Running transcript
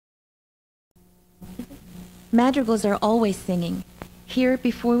Madrigals are always singing. Here,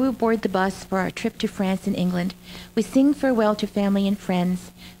 before we board the bus for our trip to France and England, we sing farewell to family and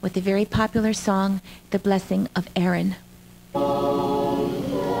friends with the very popular song, The Blessing of Erin.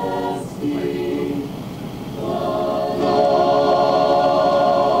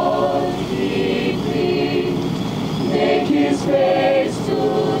 Make his face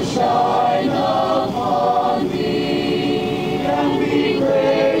to shine upon thee, and be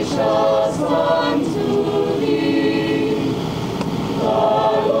gracious unto thee. The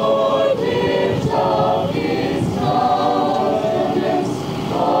Lord lift up his countenance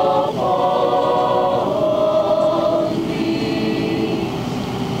upon thee,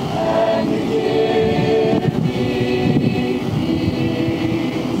 and give thee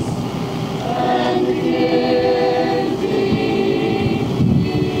peace, and give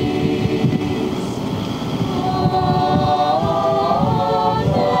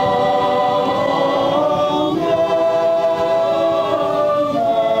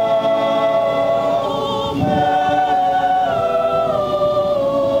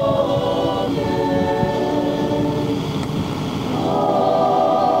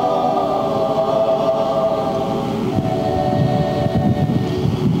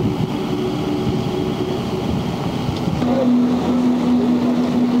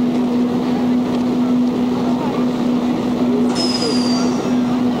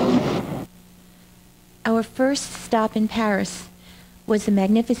Our first stop in Paris was the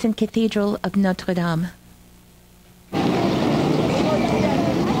magnificent Cathedral of Notre Dame.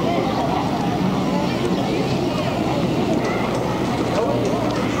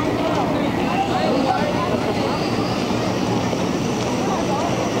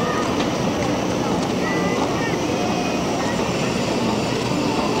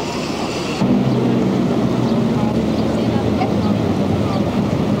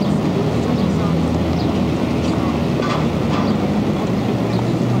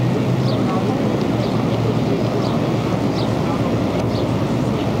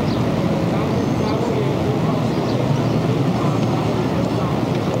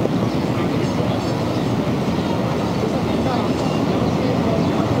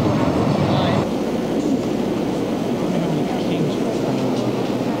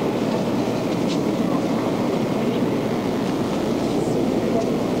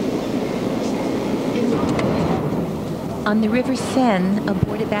 On the River Seine,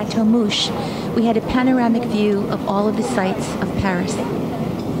 aboard a bateau mouche, we had a panoramic view of all of the sights of Paris.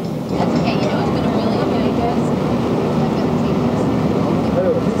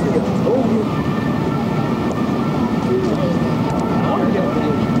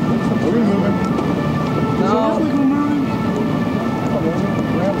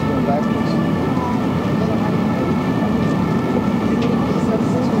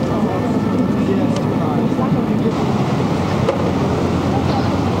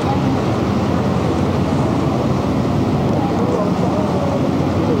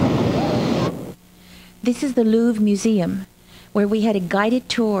 This is the Louvre Museum, where we had a guided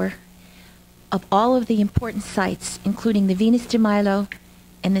tour of all of the important sites, including the Venus de Milo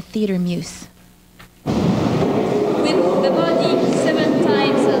and the Theatre Muse. With the body 7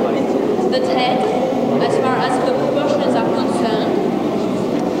 times the head, as far as the proportions are concerned,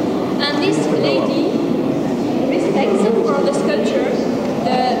 and this lady respects for the sculpture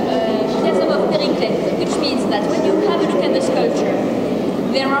the Chiasm of Periclete, which means that when you have a look at the sculpture,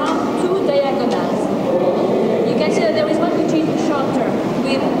 there are 2 diagonals. You can see that there is one which is shorter,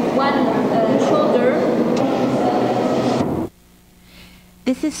 with one shoulder.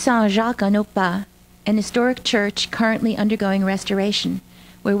 This is Saint-Jacques-en-Oppas, an historic church currently undergoing restoration,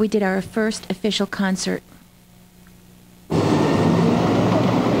 where we did our first official concert.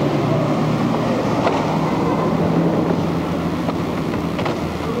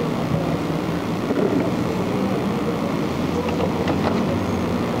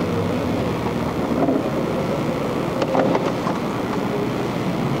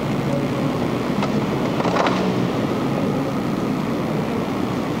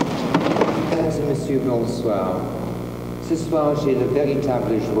 Bonsoir. Ce soir, j'ai la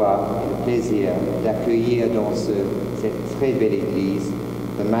véritable joie et le plaisir d'accueillir dans cette très belle église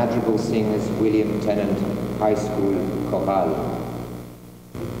the Madrigal Singers William Tennent High School Chorale.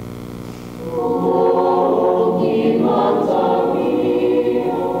 Oh,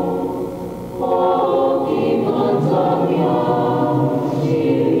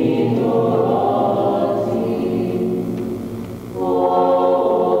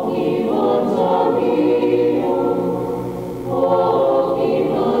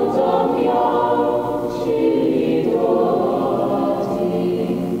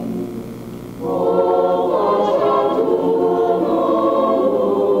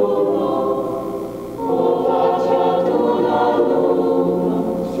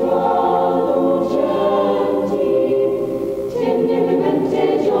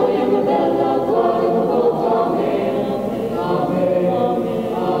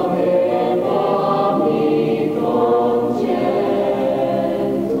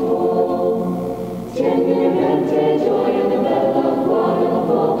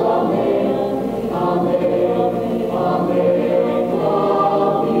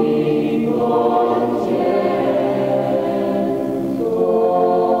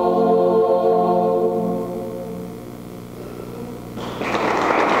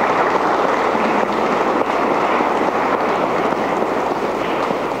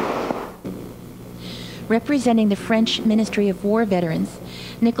 Representing the French Ministry of War Veterans,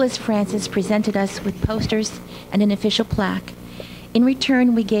 Nicholas Francis presented us with posters and an official plaque. In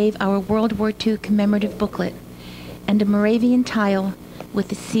return, we gave our World War II commemorative booklet and a Moravian tile with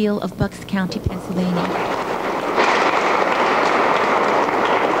the seal of Bucks County, Pennsylvania.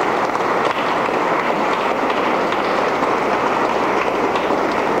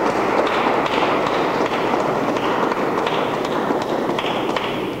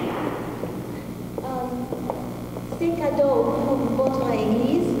 Ces cadeaux pour votre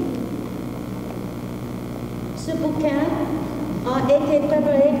Église. Ce bouquin a été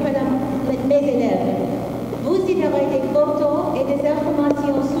préparé par mes élèves. Vous y verrez des photos et des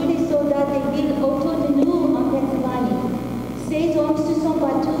informations sur les soldats des villes autour de nous en Pennsylvanie. Ces hommes se sont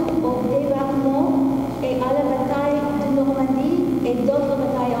battus au débarquement et à la bataille de Normandie et d'autres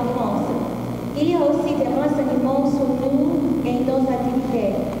batailles en France. Il y a aussi des renseignements sur nous et nos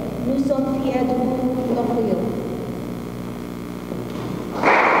activités. Nous sommes fiers de vous l'offrir.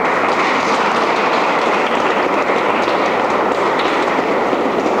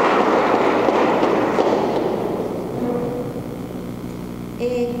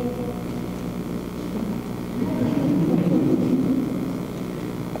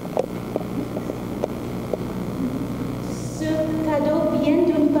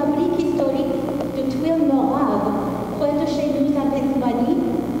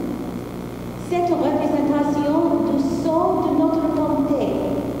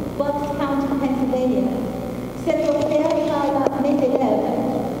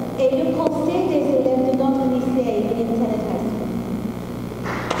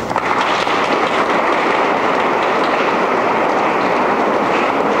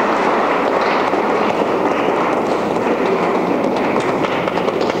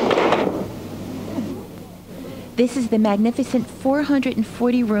 This is the magnificent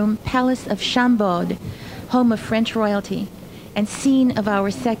 440-room Palace of Chambord, home of French royalty, and scene of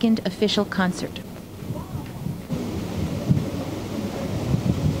our second official concert.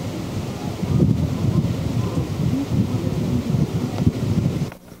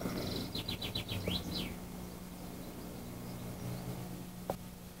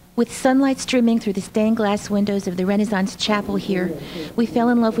 With sunlight streaming through the stained glass windows of the Renaissance chapel here, we fell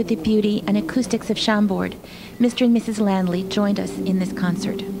in love with the beauty and acoustics of Chambord. Mr. and Mrs. Landley joined us in this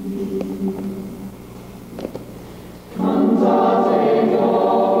concert.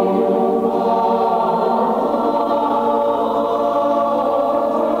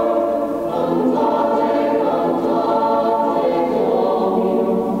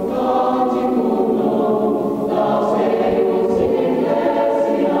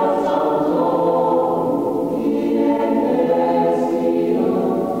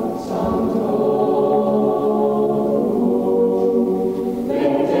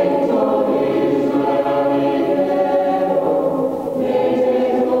 Vente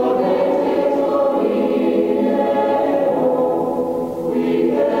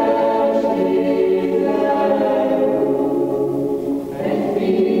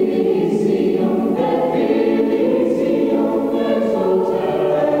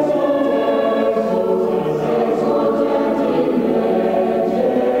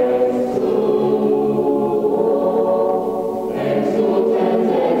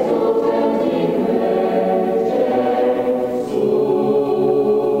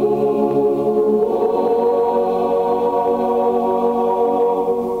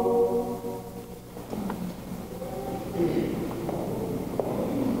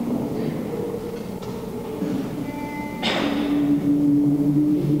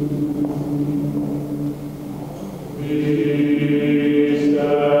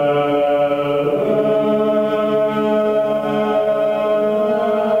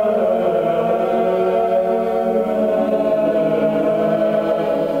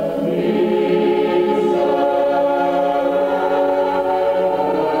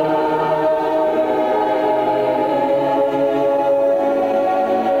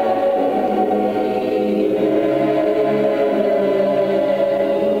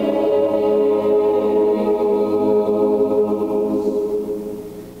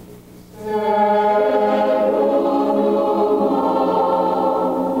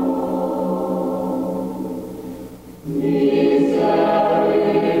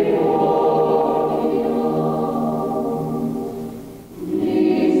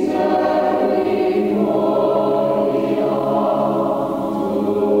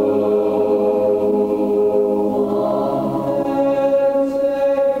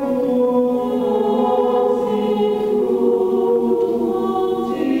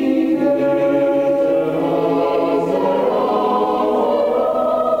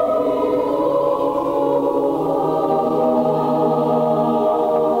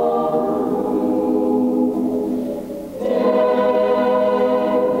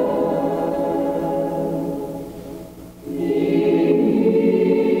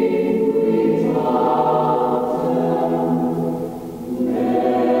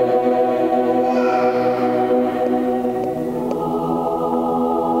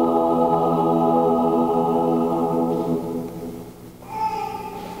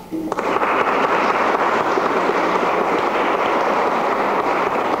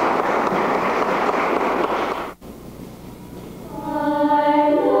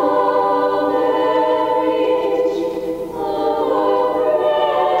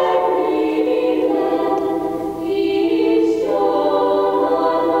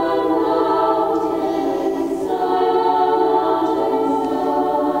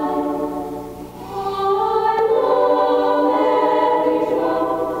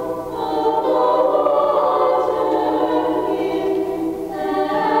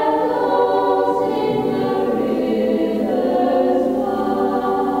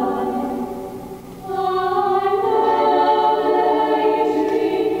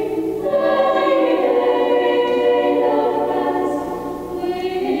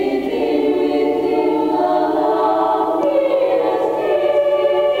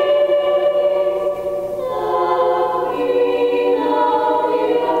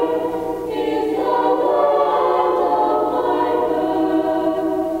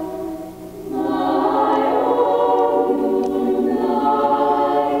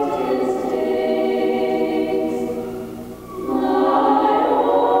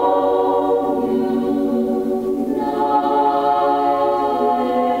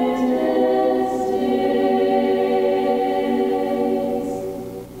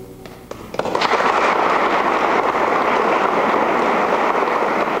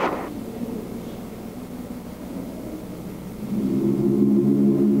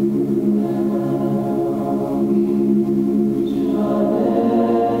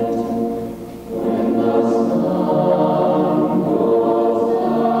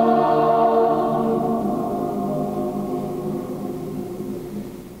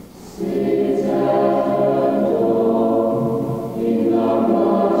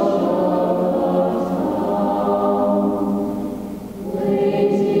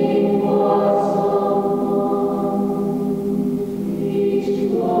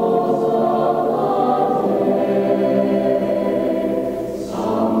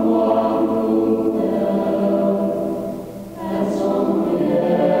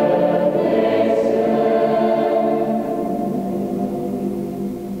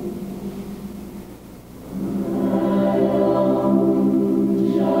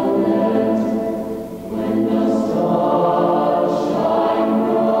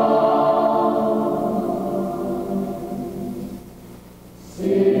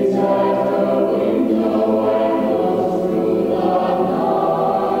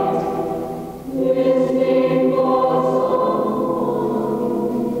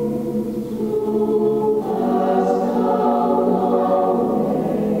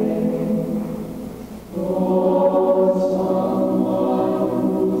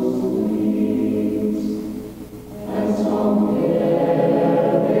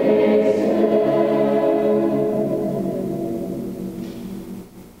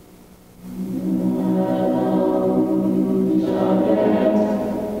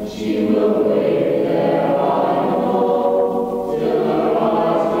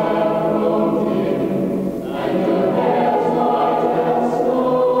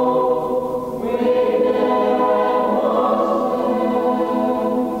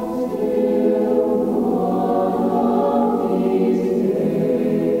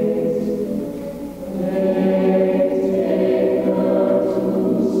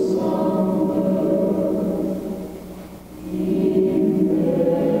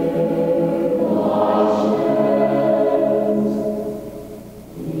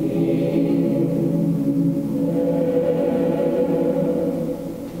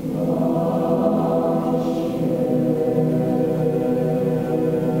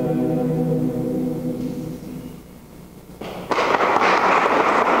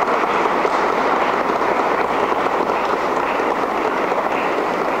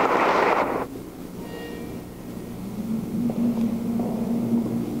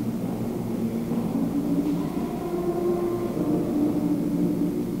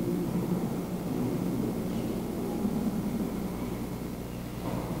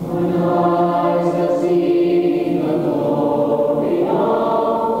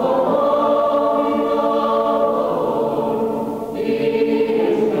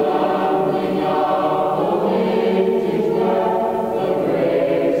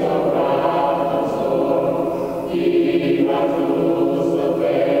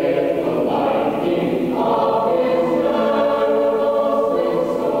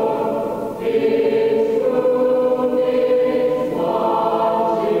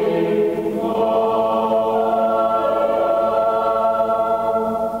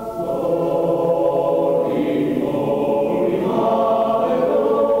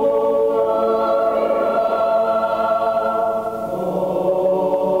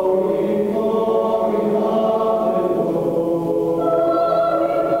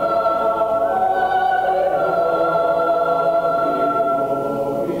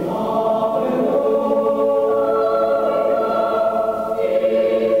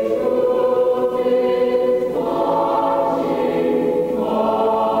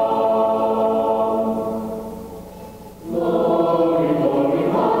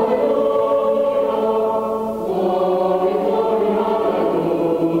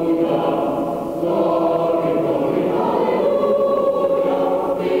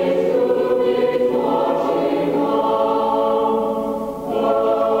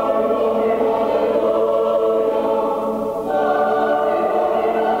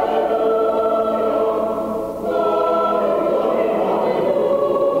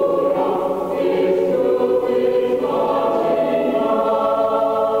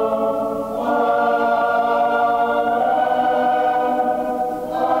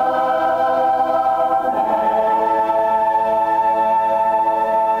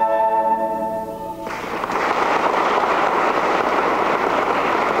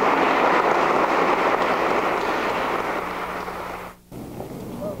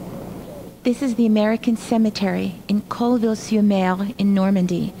This is the American Cemetery in Colleville-sur-Mer in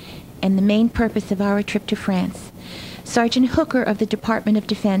Normandy, and the main purpose of our trip to France. Sergeant Hooker of the Department of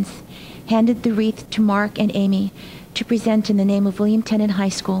Defense handed the wreath to Mark and Amy to present in the name of William Tennent High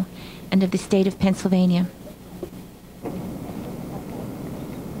School and of the state of Pennsylvania.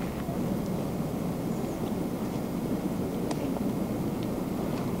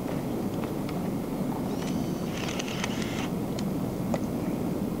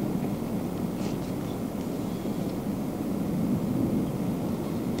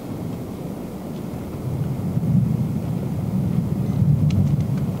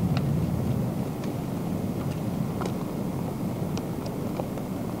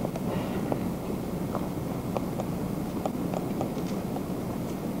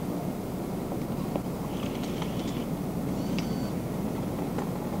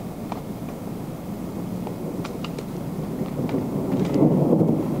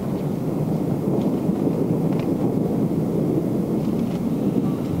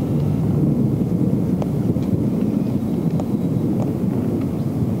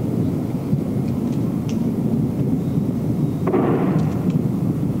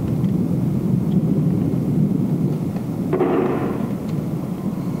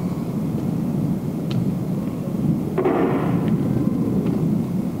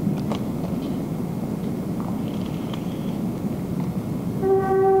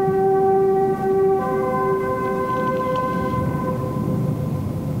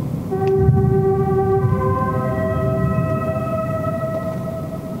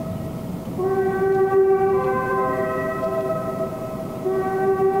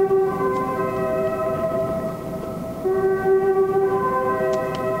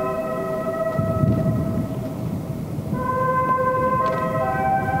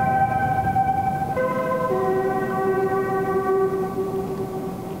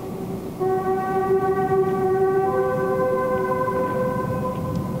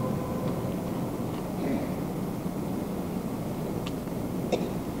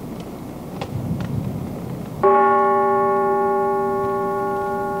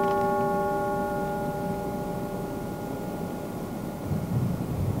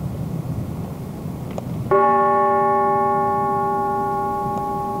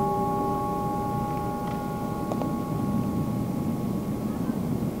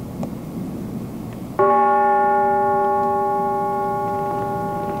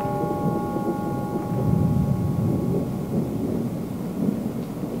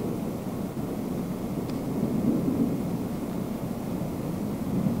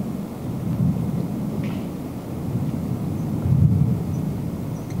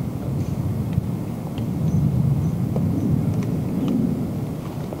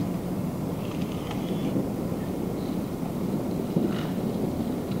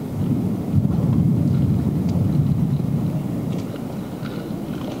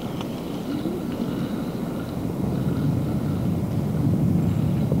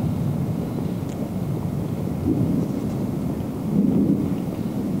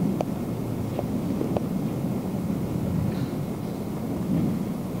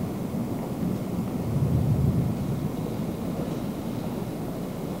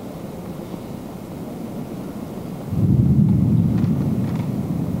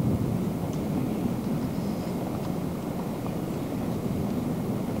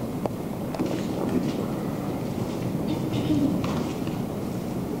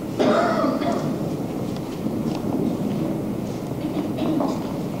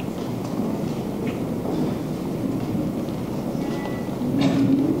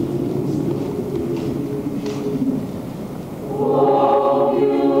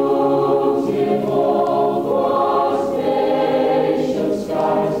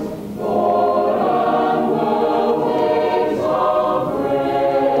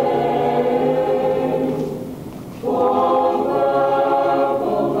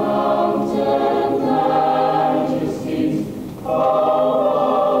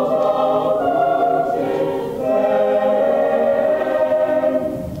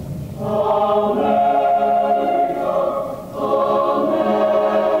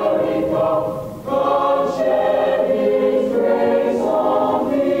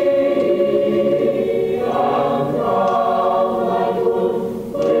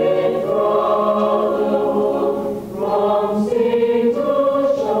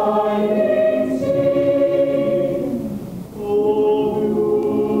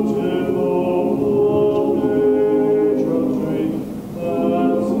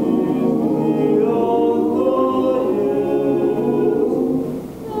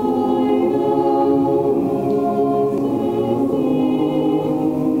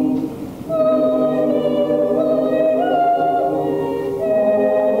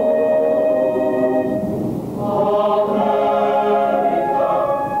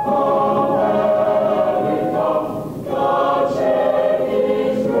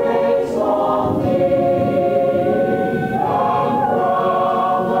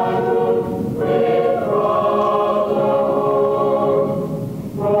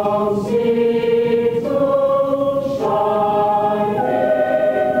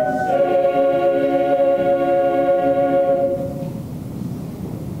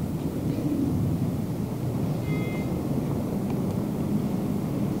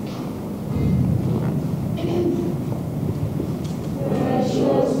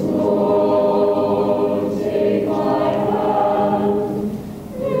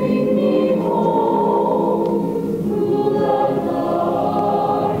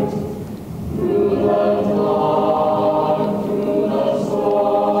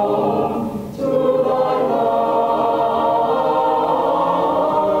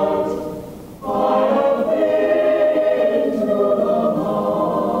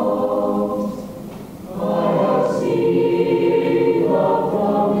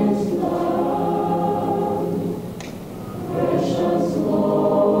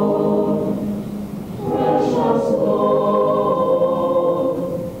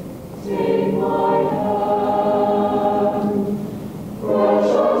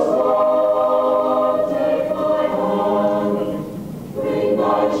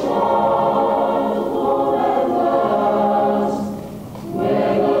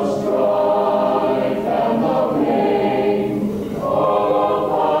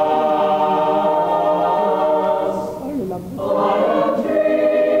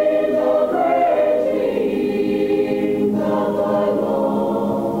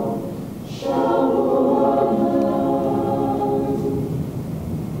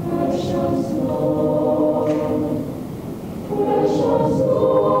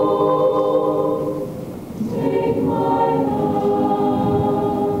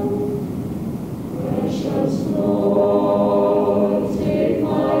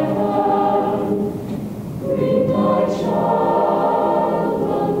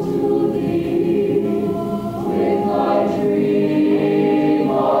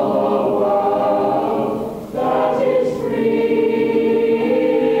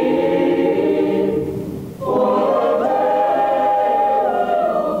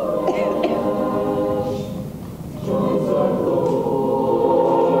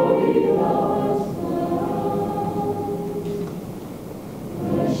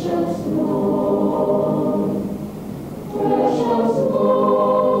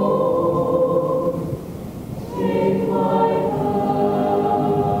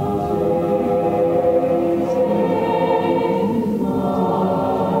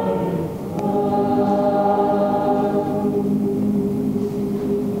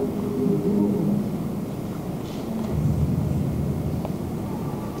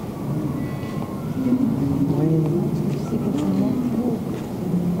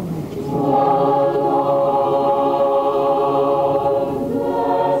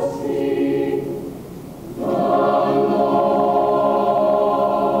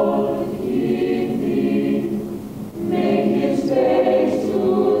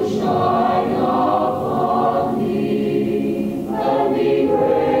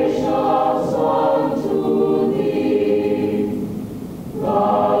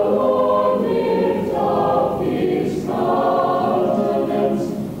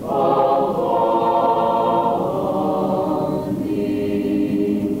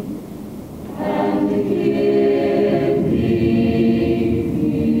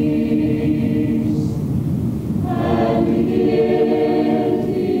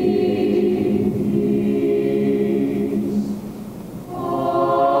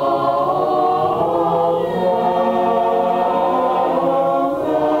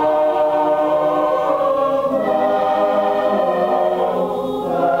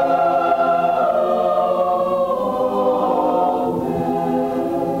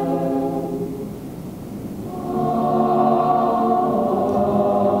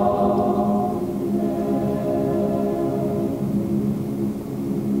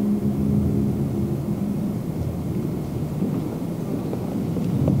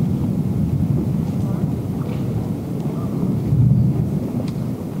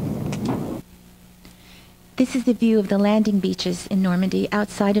 This is the view of the landing beaches in Normandy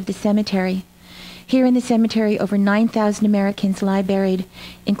outside of the cemetery. Here in the cemetery, over 9,000 Americans lie buried,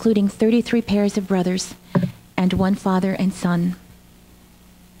 including 33 pairs of brothers and one father and son.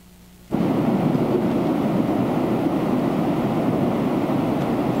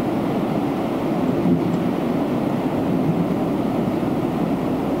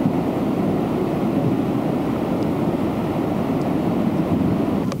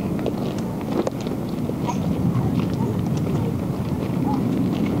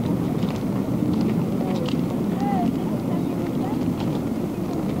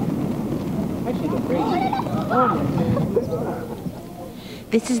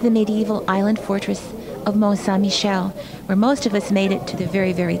 This is the medieval island fortress of Mont Saint-Michel, where most of us made it to the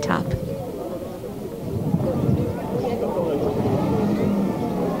very, very top.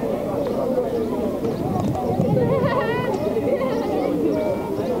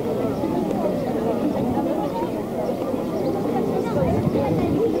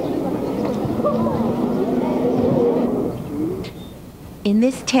 In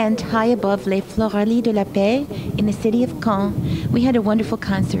this tent, high above Les Floreries de la Paix, in the city of Caen, we had a wonderful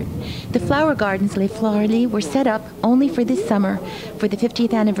concert. The flower gardens, Les Floreries, were set up only for this summer for the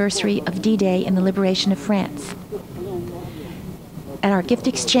 50th anniversary of D-Day and the liberation of France. At our gift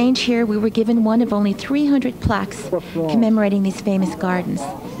exchange here, we were given one of only 300 plaques commemorating these famous gardens.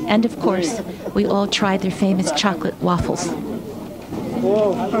 And of course, we all tried their famous chocolate waffles.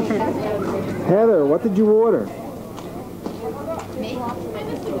 Whoa. Heather, what did you order?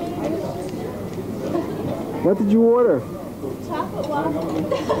 What did you order? Chocolate waffle.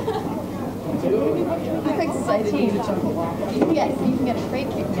 I'm excited to eat a chocolate waffle. Yes, you can get a crepe,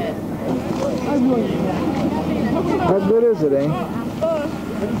 you can get How good is it, eh?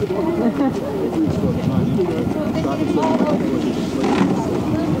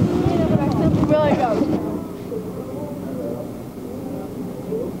 really good.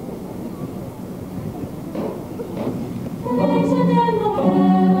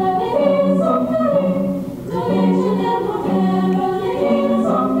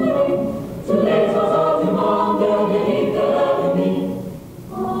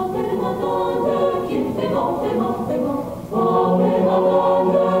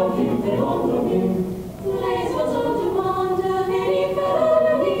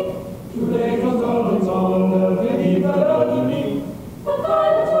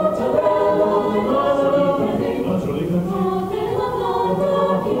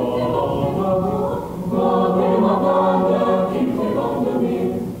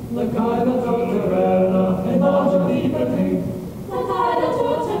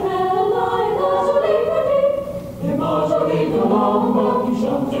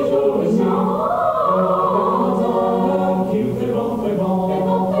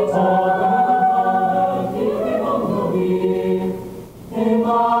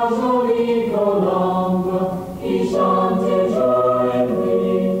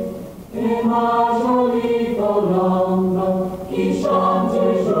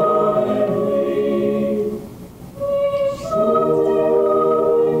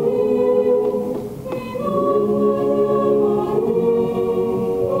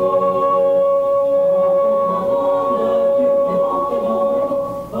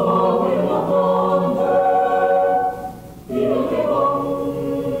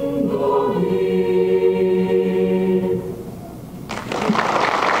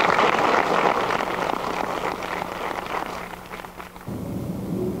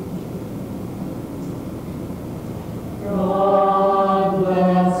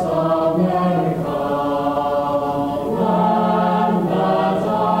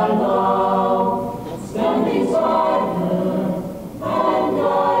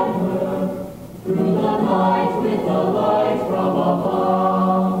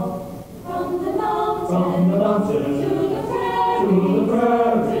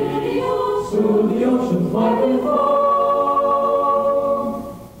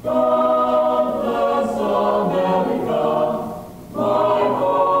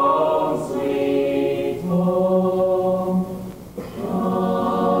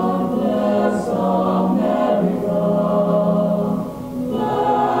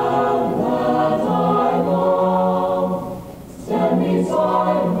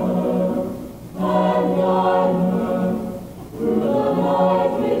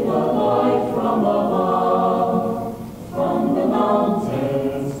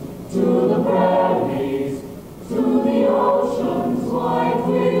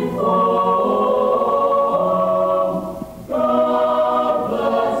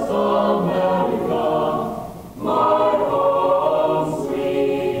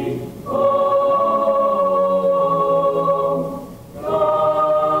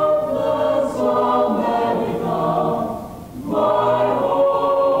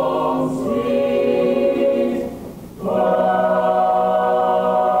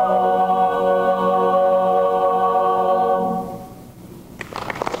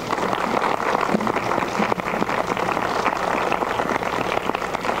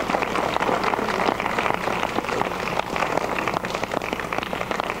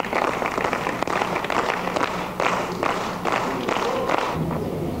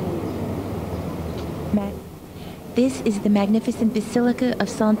 This is the magnificent Basilica of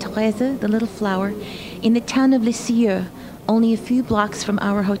Sainte Thérèse, the Little Flower, in the town of Lisieux, only a few blocks from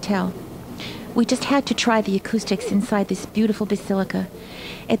our hotel. We just had to try the acoustics inside this beautiful basilica.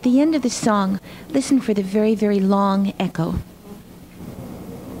 At the end of the song, listen for the very, very long echo.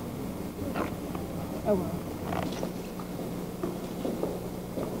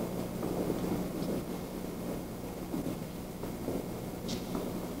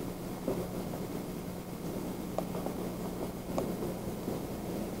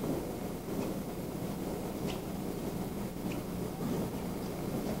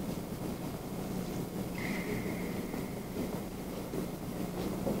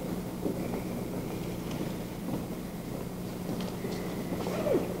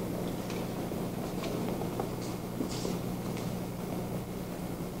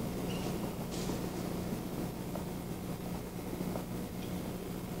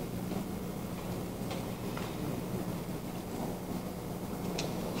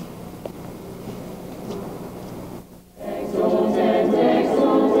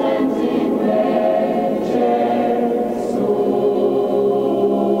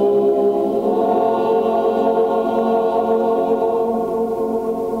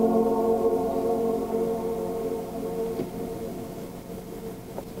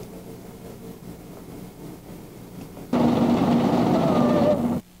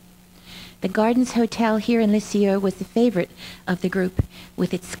 The Gardens Hotel here in Lisieux was the favorite of the group,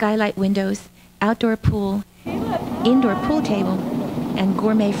 with its skylight windows, outdoor pool, indoor pool table, and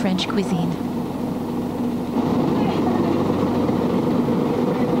gourmet French cuisine.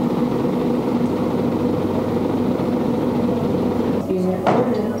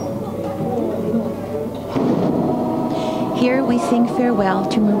 Here we sing farewell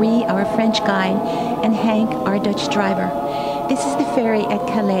to Marie, our French guide, and Hank, our Dutch driver. This is the ferry at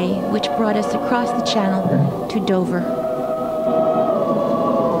Calais, which brought us across the channel to Dover.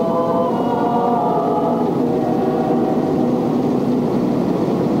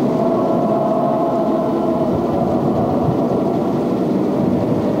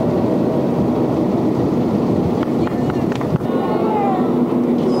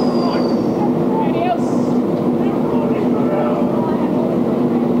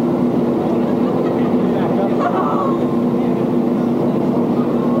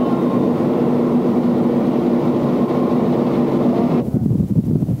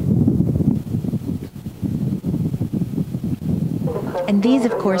 And these,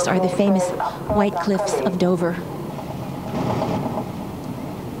 of course, are the famous White Cliffs of Dover.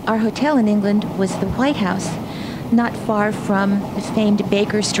 Our hotel in England was the White House, not far from the famed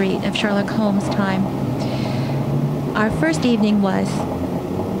Baker Street of Sherlock Holmes' time. Our first evening was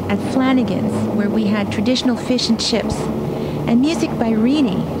at Flanagan's, where we had traditional fish and chips, and music by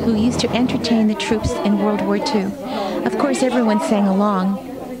Rini, who used to entertain the troops in World War II. Of course, everyone sang along.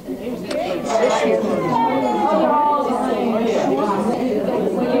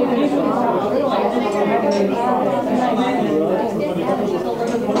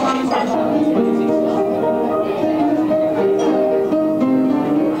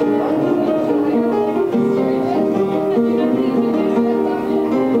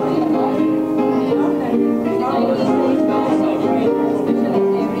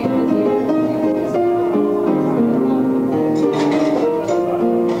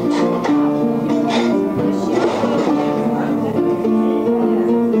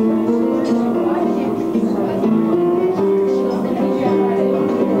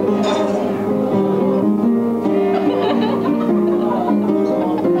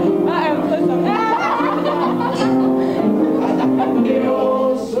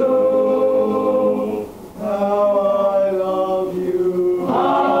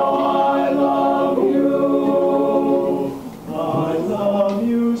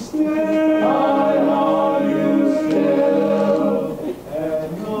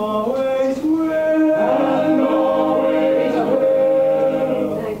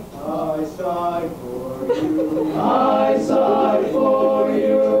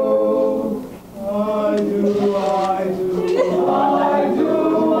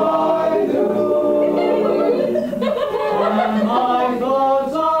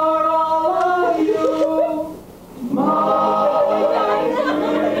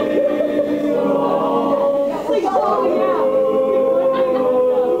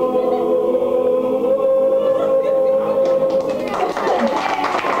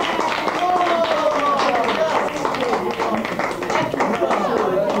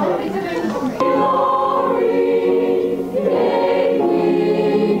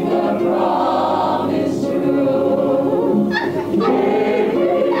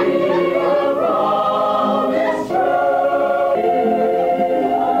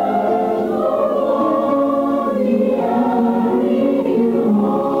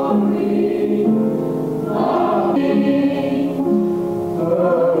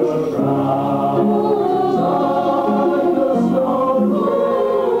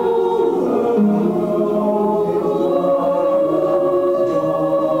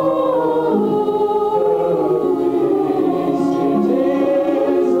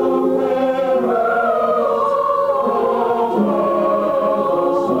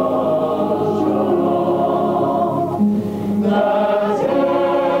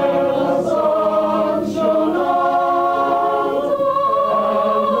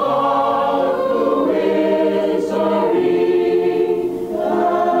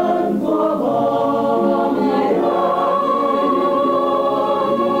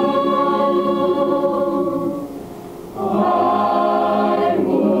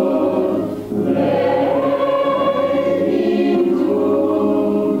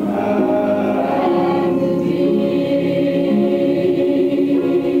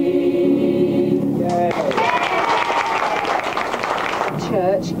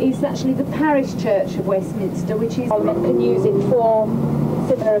 actually the parish church of Westminster, which is Parliament can use it for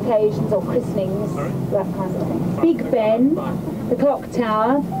similar occasions or christenings, that kind of thing. Big Ben, the clock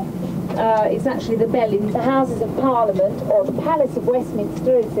tower, is actually the bell in the Houses of Parliament, or the Palace of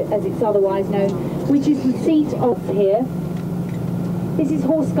Westminster as it's otherwise known, which is the seat of here. This is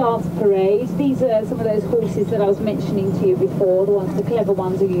Horse Guards Parade. These are some of those horses that I was mentioning to you before, the clever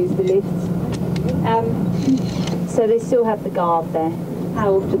ones who use the lifts. So they still have the guard there.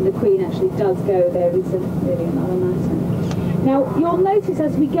 How often the Queen actually does go there is really another matter. Now, you'll notice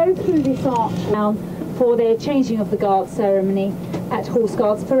as we go through this arch now for their changing of the guard ceremony at Horse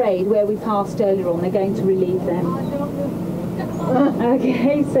Guards Parade, where we passed earlier on, they're going to relieve them.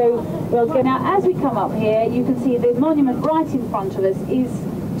 Okay, so we'll go now. As we come up here, you can see the monument right in front of us is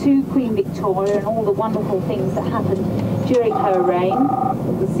to Queen Victoria and all the wonderful things that happened during her reign,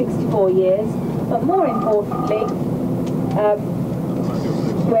 the 64 years. But more importantly,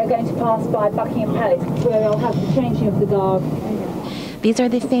 we're going to pass by Buckingham Palace, where they'll have the changing of the guard. These are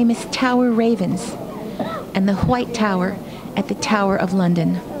the famous Tower Ravens and the White Tower at the Tower of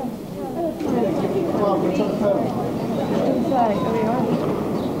London.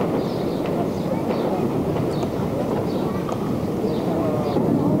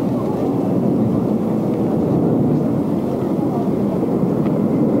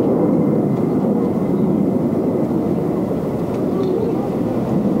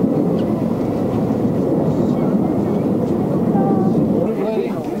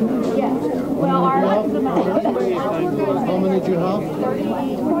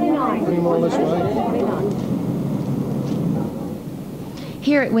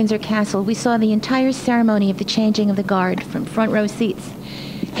 Here at Windsor Castle, we saw the entire ceremony of the changing of the guard from front row seats.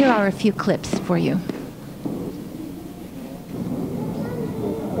 Here are a few clips for you.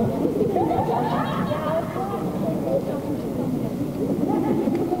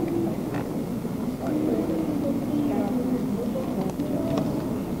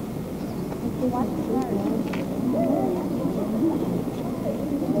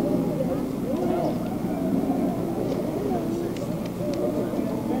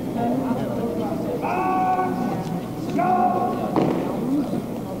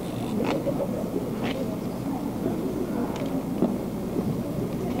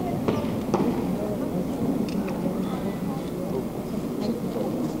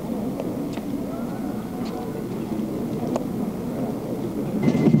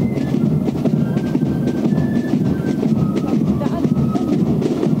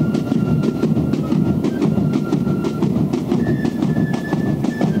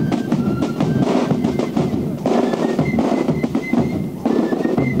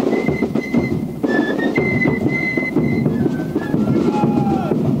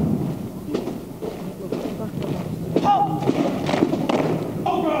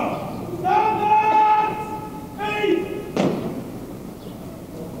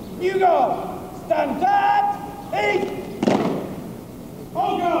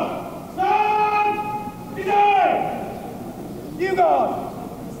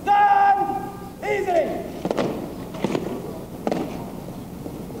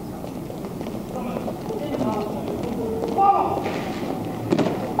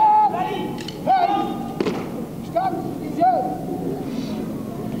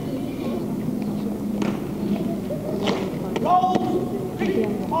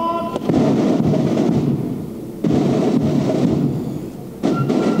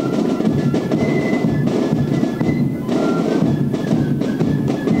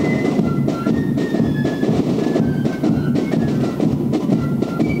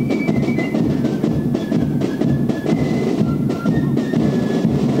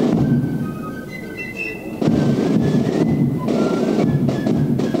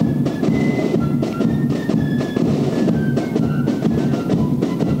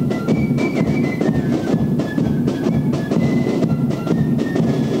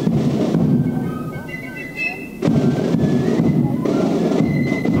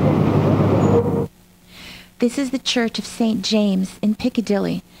 This is the Church of St. James in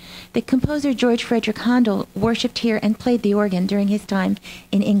Piccadilly. The composer George Frederick Handel worshipped here and played the organ during his time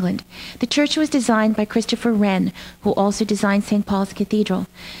in England. The church was designed by Christopher Wren, who also designed St. Paul's Cathedral.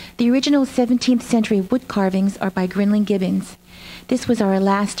 The original 17th century wood carvings are by Grinling Gibbons. This was our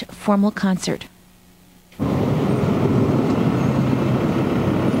last formal concert.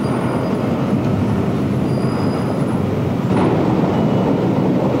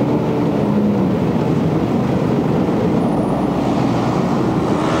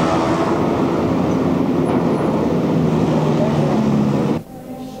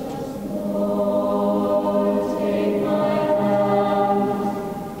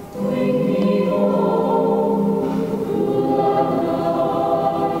 We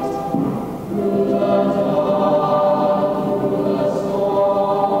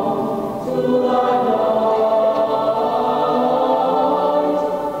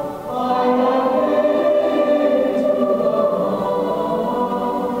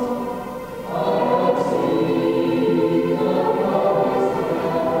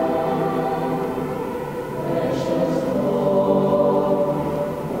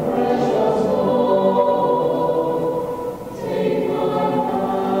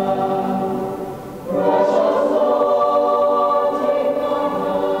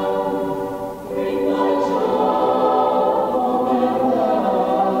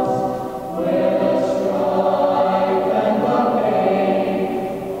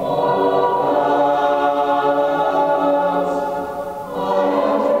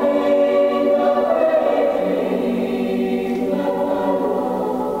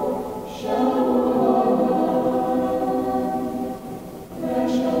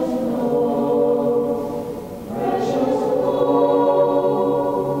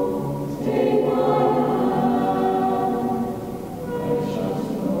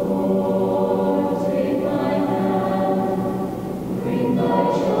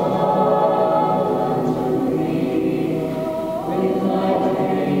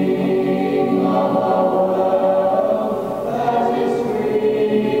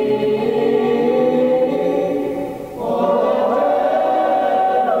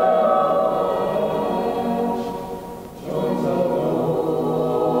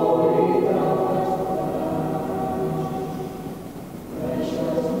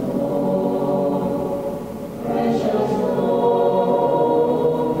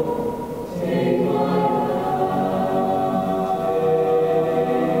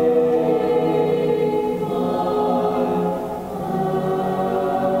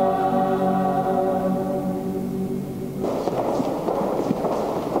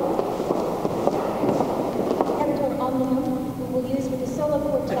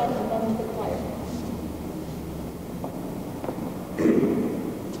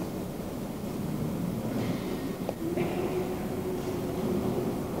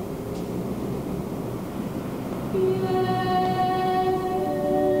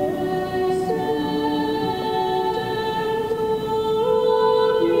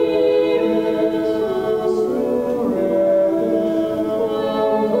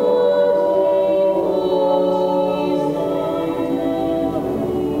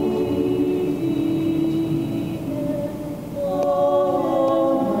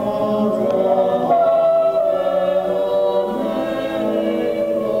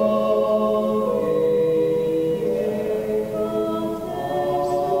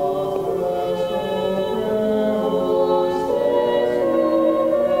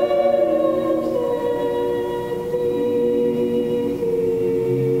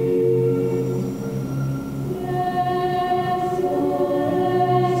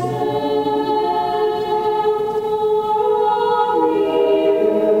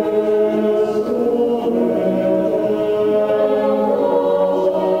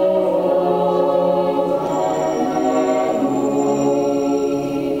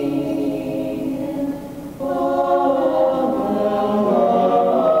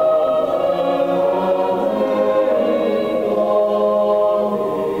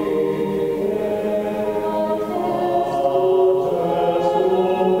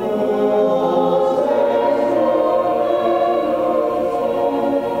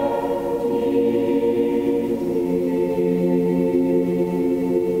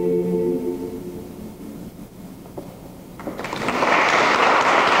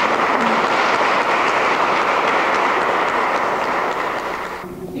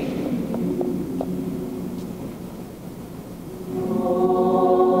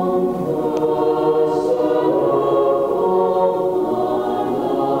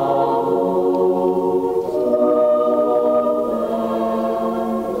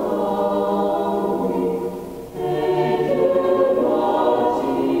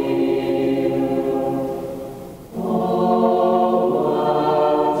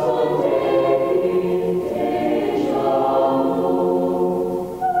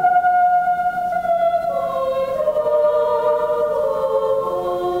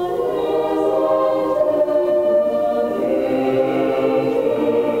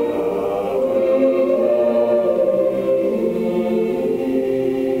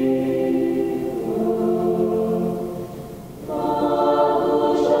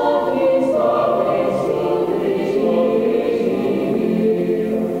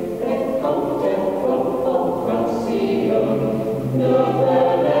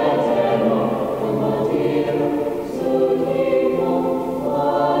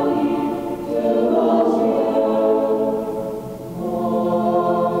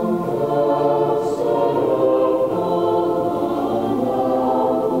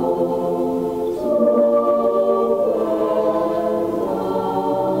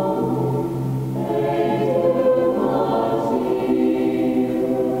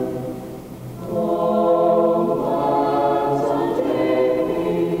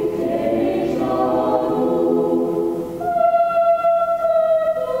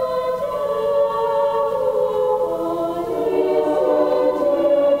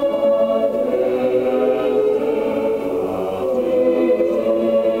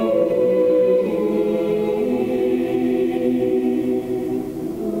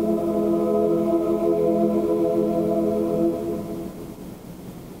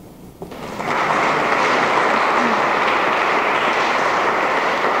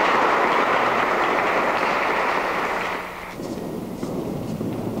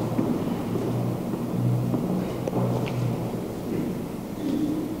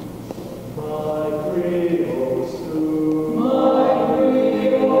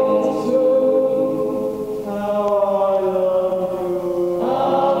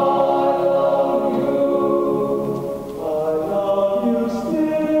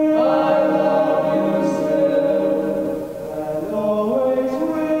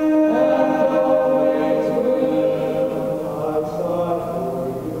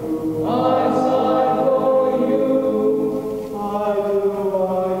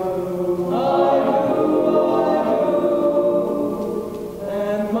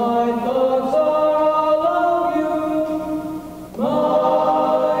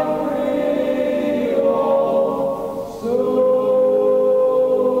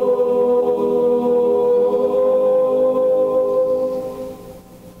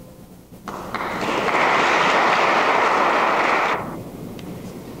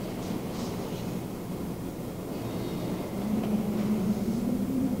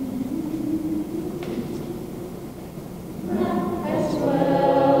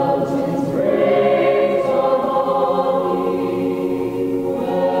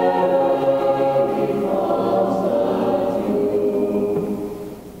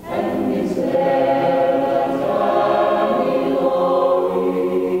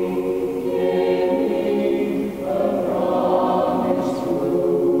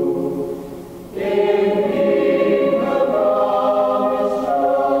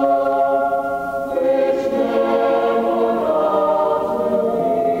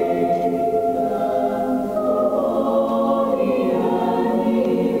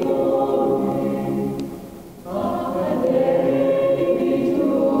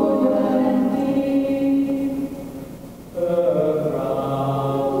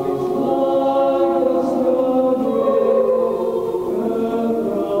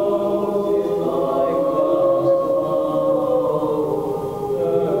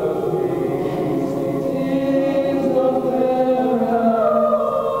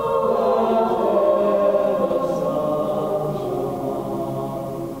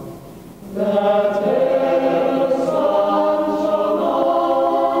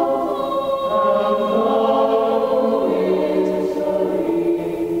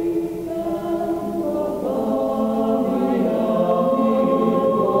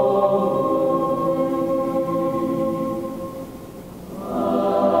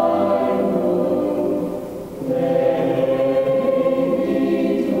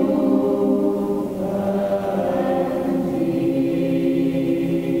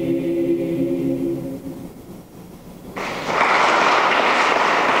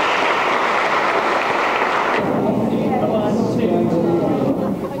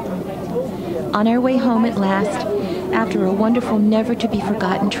On our way home at last, after a wonderful,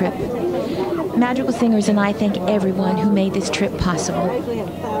 never-to-be-forgotten trip, Madrigal singers and I thank everyone who made this trip possible. I actually have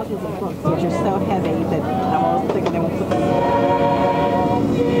thousands of books which are so heavy that I'm always thinking they will put